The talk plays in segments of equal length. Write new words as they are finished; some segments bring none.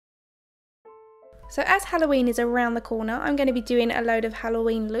So as Halloween is around the corner, I'm going to be doing a load of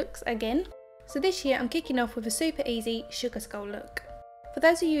Halloween looks again. So this year I'm kicking off with a super easy sugar skull look. For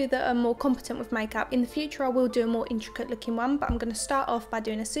those of you that are more competent with makeup, in the future I will do a more intricate looking one, but I'm going to start off by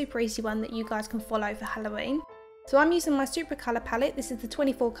doing a super easy one that you guys can follow for Halloween. So I'm using my Supracolor palette. This is the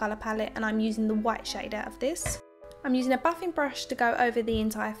 24 colour palette and I'm using the white shade out of this. I'm using a buffing brush to go over the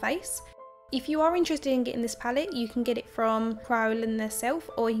entire face. If you are interested in getting this palette, you can get it from Kryolan themselves,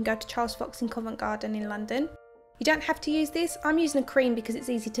 or you can go to Charles Fox in Covent Garden in London. You don't have to use this. I'm using a cream because it's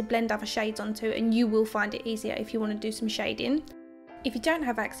easy to blend other shades onto, and you will find it easier if you want to do some shading. If you don't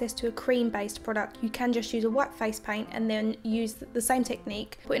have access to a cream based product, you can just use a white face paint and then use the same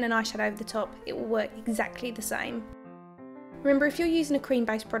technique, putting an eyeshadow over the top. It will work exactly the same. Remember, if you're using a cream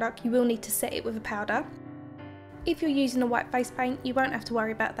based product, you will need to set it with a powder. If you're using a white face paint, you won't have to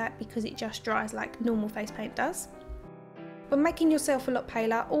worry about that because it just dries like normal face paint does. When making yourself a lot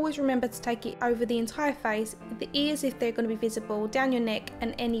paler, always remember to take it over the entire face, the ears if they're going to be visible, down your neck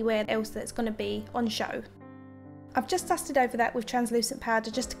and anywhere else that's going to be on show. I've just dusted over that with translucent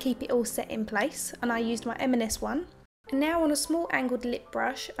powder just to keep it all set in place, and I used my M&S one. And now on a small angled lip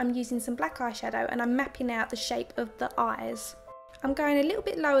brush, I'm using some black eyeshadow and I'm mapping out the shape of the eyes. I'm going a little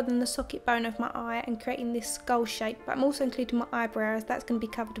bit lower than the socket bone of my eye and creating this skull shape, but I'm also including my eyebrow as that's going to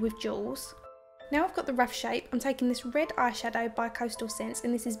be covered with jewels. Now I've got the rough shape, I'm taking this red eyeshadow by Coastal Scents,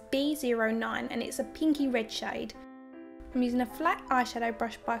 and this is B09 and it's a pinky red shade. I'm using a flat eyeshadow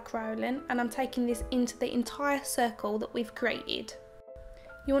brush by Kryolan and I'm taking this into the entire circle that we've created.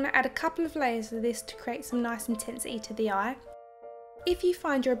 You want to add a couple of layers of this to create some nice intensity to the eye. If you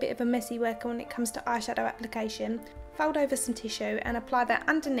find you're a bit of a messy worker when it comes to eyeshadow application, fold over some tissue and apply that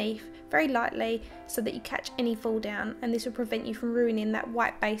underneath very lightly so that you catch any fall down, and this will prevent you from ruining that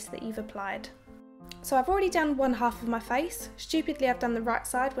white base that you've applied. So I've already done one half of my face. Stupidly I've done the right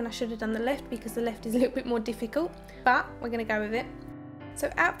side when I should have done the left because the left is a little bit more difficult, but we're going to go with it. So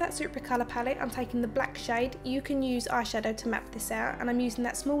out of that Supracolor palette I'm taking the black shade. You can use eyeshadow to map this out, and I'm using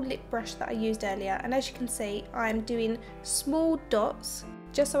that small lip brush that I used earlier, and as you can see I'm doing small dots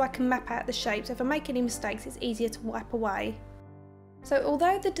just so I can map out the shape, so if I make any mistakes it's easier to wipe away. So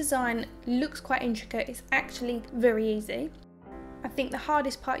although the design looks quite intricate, it's actually very easy. I think the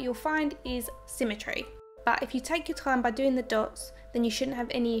hardest part you'll find is symmetry, but if you take your time by doing the dots then you shouldn't have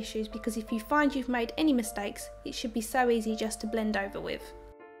any issues, because if you find you've made any mistakes it should be so easy just to blend over with.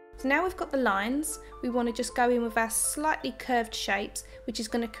 So now we've got the lines, we want to just go in with our slightly curved shapes, which is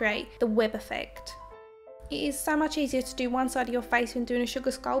going to create the web effect. It is so much easier to do one side of your face when doing a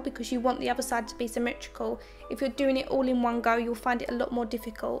sugar skull because you want the other side to be symmetrical. If you're doing it all in one go you'll find it a lot more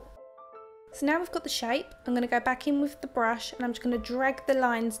difficult. So now we've got the shape, I'm going to go back in with the brush and I'm just going to drag the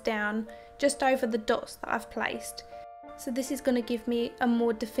lines down just over the dots that I've placed. So this is going to give me a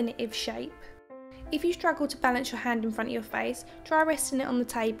more definitive shape. If you struggle to balance your hand in front of your face, try resting it on the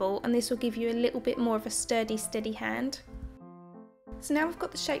table and this will give you a little bit more of a sturdy, steady hand. So now we've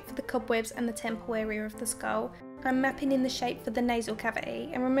got the shape for the cobwebs and the temple area of the skull. I'm mapping in the shape for the nasal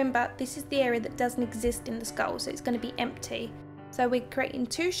cavity, and remember this is the area that doesn't exist in the skull, so it's going to be empty. So we're creating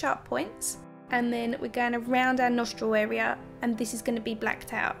two sharp points and then we're going around our nostril area, and this is going to be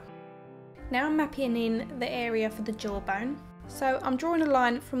blacked out. Now I'm mapping in the area for the jawbone. So I'm drawing a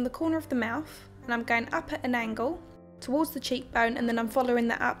line from the corner of the mouth and I'm going up at an angle towards the cheekbone, and then I'm following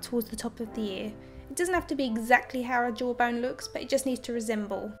that up towards the top of the ear. It doesn't have to be exactly how our jawbone looks, but it just needs to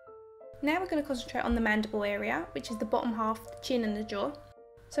resemble. Now we're going to concentrate on the mandible area, which is the bottom half, the chin and the jaw.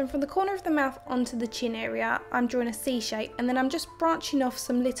 So from the corner of the mouth onto the chin area, I'm drawing a C shape, and then I'm just branching off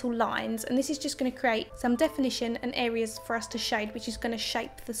some little lines, and this is just going to create some definition and areas for us to shade, which is going to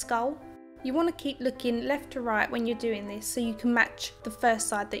shape the skull. You want to keep looking left to right when you're doing this so you can match the first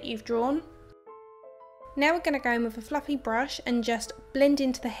side that you've drawn. Now we're going to go in with a fluffy brush and just blend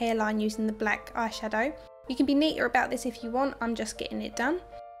into the hairline using the black eyeshadow. You can be neater about this if you want, I'm just getting it done.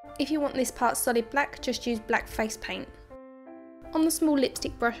 If you want this part solid black, just use black face paint. On the small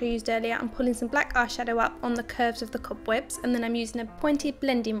lipstick brush I used earlier, I'm pulling some black eyeshadow up on the curves of the cobwebs, and then I'm using a pointed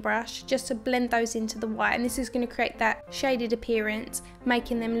blending brush just to blend those into the white, and this is going to create that shaded appearance,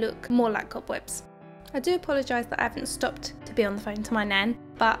 making them look more like cobwebs. I do apologise that I haven't stopped to be on the phone to my nan,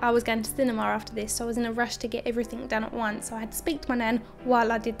 but I was going to cinema after this, so I was in a rush to get everything done at once, so I had to speak to my nan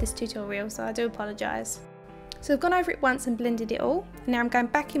while I did this tutorial, so I do apologise. So I've gone over it once and blended it all. Now I'm going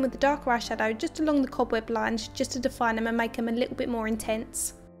back in with the darker eyeshadow just along the cobweb lines just to define them and make them a little bit more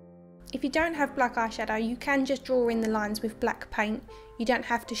intense. If you don't have black eyeshadow, you can just draw in the lines with black paint. You don't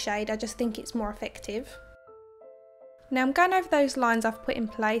have to shade, I just think it's more effective. Now I'm going over those lines I've put in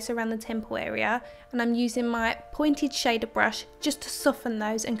place around the temple area, and I'm using my pointed shader brush just to soften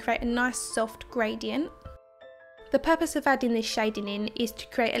those and create a nice soft gradient. The purpose of adding this shading in is to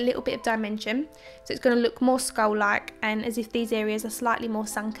create a little bit of dimension, so it's going to look more skull-like and as if these areas are slightly more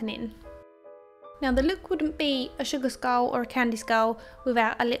sunken in. Now the look wouldn't be a sugar skull or a candy skull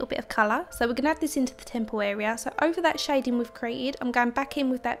without a little bit of colour, so we're going to add this into the temple area. So over that shading we've created, I'm going back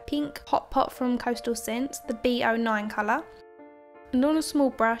in with that pink HotPot from Coastal Scents, the B09 colour. And on a small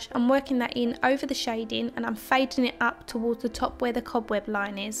brush, I'm working that in over the shading and I'm fading it up towards the top where the cobweb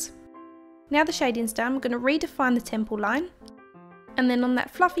line is. Now the shading's done, I'm going to redefine the temple line. And then on that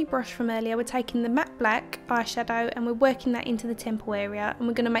fluffy brush from earlier, we're taking the matte black eyeshadow and we're working that into the temple area, and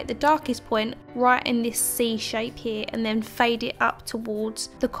we're going to make the darkest point right in this C shape here and then fade it up towards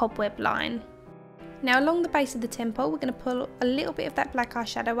the cobweb line. Now along the base of the temple, we're going to pull a little bit of that black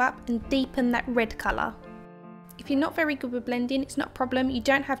eyeshadow up and deepen that red colour. If you're not very good with blending, it's not a problem. You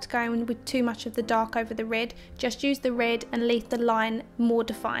don't have to go in with too much of the dark over the red. Just use the red and leave the line more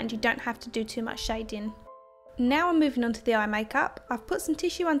defined. You don't have to do too much shading. Now I'm moving on to the eye makeup. I've put some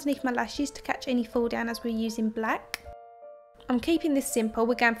tissue underneath my lashes to catch any fall down as we're using black. I'm keeping this simple.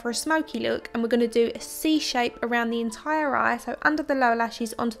 We're going for a smoky look and we're going to do a C shape around the entire eye, so under the lower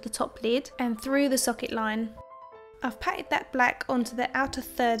lashes onto the top lid and through the socket line. I've patted that black onto the outer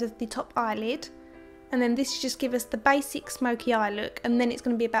third of the top eyelid, and then this just gives us the basic smoky eye look, and then it's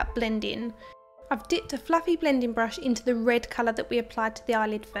going to be about blending. I've dipped a fluffy blending brush into the red colour that we applied to the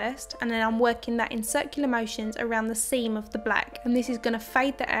eyelid first, and then I'm working that in circular motions around the seam of the black, and this is going to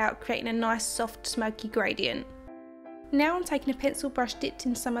fade that out, creating a nice soft smoky gradient. Now I'm taking a pencil brush dipped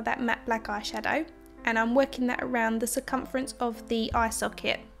in some of that matte black eyeshadow, and I'm working that around the circumference of the eye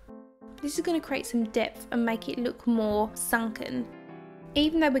socket. This is going to create some depth and make it look more sunken.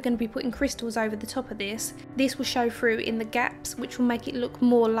 Even though we're going to be putting crystals over the top of this will show through in the gaps, which will make it look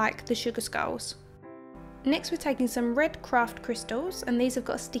more like the sugar skulls. Next we're taking some red craft crystals, and these have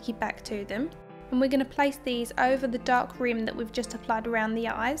got a sticky back to them, and we're going to place these over the dark rim that we've just applied around the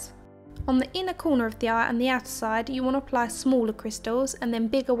eyes. On the inner corner of the eye and the outer side, you want to apply smaller crystals and then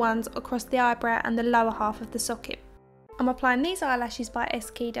bigger ones across the eyebrow and the lower half of the socket. I'm applying these eyelashes by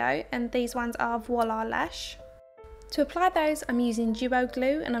Esqido, and these ones are Voila Lash. To apply those, I'm using duo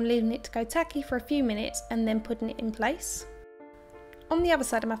glue and I'm leaving it to go tacky for a few minutes and then putting it in place. On the other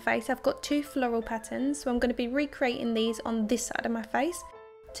side of my face, I've got two floral patterns, so I'm going to be recreating these on this side of my face.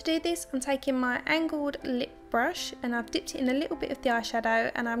 To do this, I'm taking my angled lip brush and I've dipped it in a little bit of the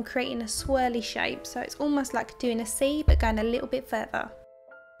eyeshadow and I'm creating a swirly shape, so it's almost like doing a C but going a little bit further.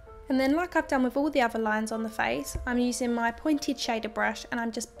 And then, like I've done with all the other lines on the face, I'm using my pointed shader brush and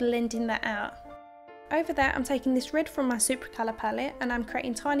I'm just blending that out. Over that, I'm taking this red from my Supracolor palette and I'm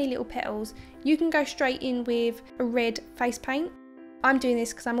creating tiny little petals. You can go straight in with a red face paint. I'm doing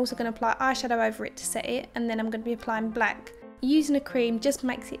this because I'm also going to apply eyeshadow over it to set it, and then I'm going to be applying black. Using a cream just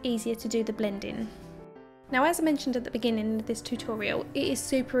makes it easier to do the blending. Now, as I mentioned at the beginning of this tutorial, it is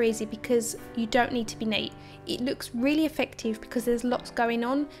super easy because you don't need to be neat. It looks really effective because there's lots going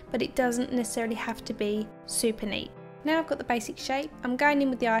on, but it doesn't necessarily have to be super neat. Now I've got the basic shape, I'm going in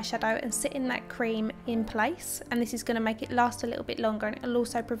with the eyeshadow and setting that cream in place, and this is going to make it last a little bit longer and it'll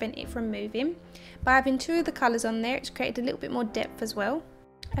also prevent it from moving. By having two of the colours on there, it's created a little bit more depth as well.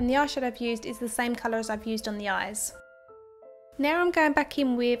 And the eyeshadow I've used is the same colour as I've used on the eyes. Now I'm going back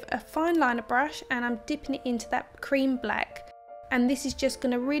in with a fine liner brush and I'm dipping it into that cream black. And this is just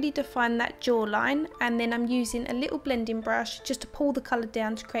going to really define that jawline, and then I'm using a little blending brush just to pull the colour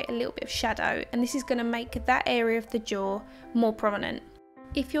down to create a little bit of shadow, and this is going to make that area of the jaw more prominent.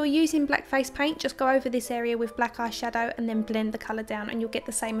 If you're using black face paint, just go over this area with black eyeshadow and then blend the colour down and you'll get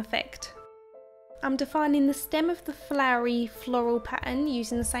the same effect. I'm defining the stem of the flowery floral pattern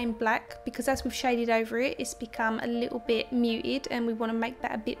using the same black because as we've shaded over it, it's become a little bit muted and we want to make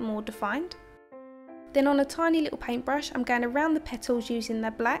that a bit more defined. Then on a tiny little paintbrush, I'm going around the petals using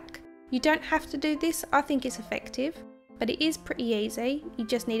the black. You don't have to do this, I think it's effective, but it is pretty easy, you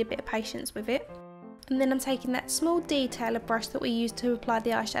just need a bit of patience with it. And then I'm taking that small detailer brush that we used to apply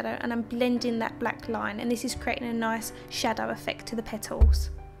the eyeshadow and I'm blending that black line, and this is creating a nice shadow effect to the petals.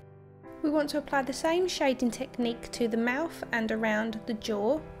 We want to apply the same shading technique to the mouth and around the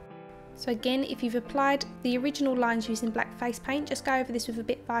jaw. So again, if you've applied the original lines using black face paint, just go over this with a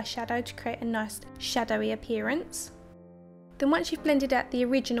bit of eyeshadow to create a nice shadowy appearance. Then once you've blended out the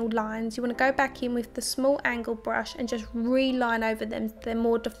original lines, you want to go back in with the small angle brush and just reline over them so they're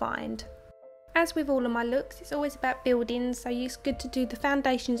more defined. As with all of my looks, it's always about building, so it's good to do the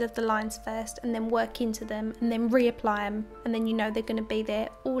foundations of the lines first and then work into them and then reapply them, and then you know they're going to be there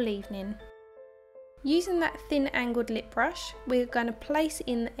all evening. Using that thin angled lip brush, we're going to place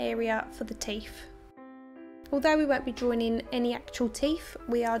in the area for the teeth. Although we won't be drawing in any actual teeth,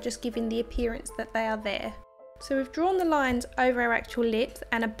 we are just giving the appearance that they are there. So we've drawn the lines over our actual lips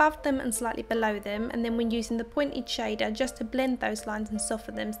and above them and slightly below them, and then we're using the pointed shader just to blend those lines and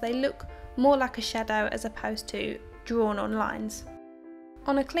soften them so they look more like a shadow as opposed to drawn on lines.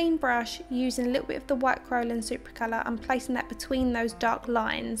 On a clean brush, using a little bit of the white Kryolan Supracolor, I'm placing that between those dark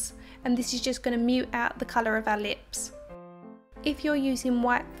lines, and this is just going to mute out the colour of our lips. If you're using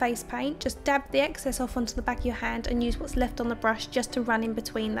white face paint, just dab the excess off onto the back of your hand and use what's left on the brush just to run in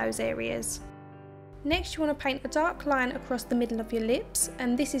between those areas. Next, you want to paint a dark line across the middle of your lips,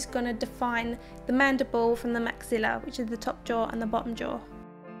 and this is going to define the mandible from the maxilla, which is the top jaw and the bottom jaw.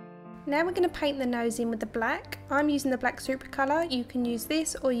 Now we're going to paint the nose in with the black. I'm using the black Supracolor. You can use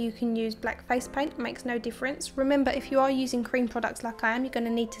this or you can use black face paint, it makes no difference. Remember, if you are using cream products like I am, you're going to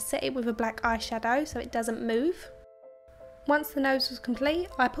need to set it with a black eyeshadow so it doesn't move. Once the nose was complete,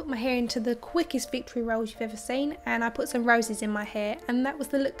 I put my hair into the quickest victory rolls you've ever seen, and I put some roses in my hair, and that was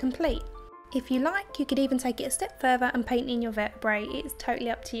the look complete. If you like, you could even take it a step further and paint in your vertebrae. It's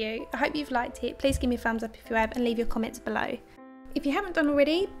totally up to you. I hope you've liked it. Please give me a thumbs up if you have and leave your comments below. If you haven't done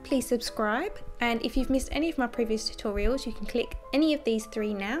already, please subscribe, and if you've missed any of my previous tutorials, you can click any of these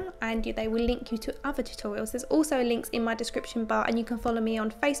 3 now and they will link you to other tutorials. There's also links in my description bar, and you can follow me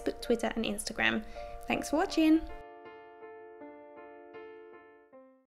on Facebook, Twitter and Instagram. Thanks for watching!